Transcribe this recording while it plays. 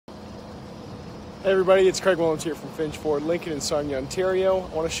Hey everybody, it's Craig Williams here from Finch Ford, Lincoln in Sarnia, Ontario.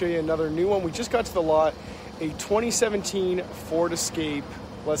 I want to show you another new one. We just got to the lot, a 2017 Ford Escape.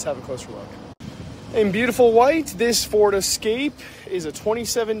 Let's have a closer look. In beautiful white, this Ford Escape is a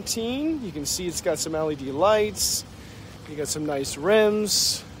 2017. You can see it's got some LED lights. You got some nice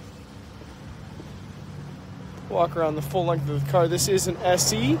rims. Walk around the full length of the car. This is an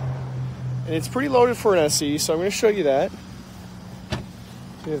SE, and it's pretty loaded for an SE, so I'm going to show you that.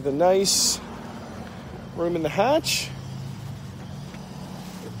 We have the nice room in the hatch,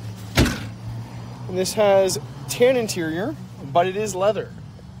 and this has tan interior, but it is leather.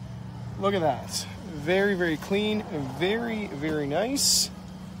 Look at that. Very, very clean and very, very nice.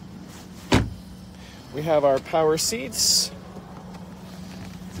 We have our power seats,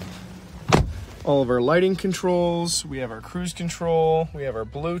 all of our lighting controls, we have our cruise control, we have our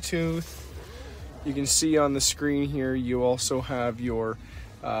Bluetooth. You can see on the screen here you also have your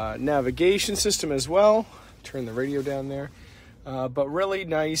navigation system as well. Turn the radio down there. But really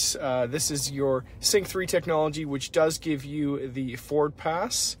nice. This is your Sync 3 technology, which does give you the Ford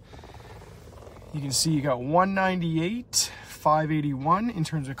Pass. You can see you got 198, 581 in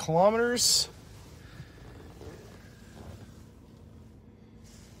terms of kilometers.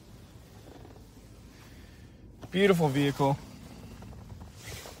 Beautiful vehicle.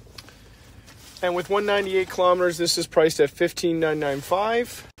 And with 198 kilometers, this is priced at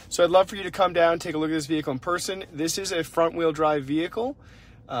 $15,995. So I'd love for you to come down, take a look at this vehicle in person. This is a front wheel drive vehicle.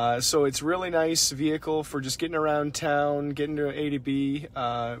 So it's really nice vehicle for just getting around town, getting to A to B,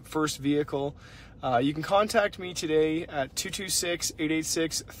 first vehicle. You can contact me today at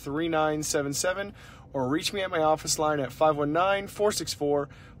 226-886-3977 or reach me at my office line at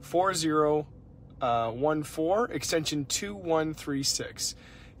 519-464-4014, extension 2136.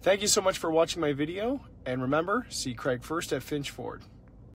 Thank you so much for watching my video, and remember, see Craig first at Finch Ford.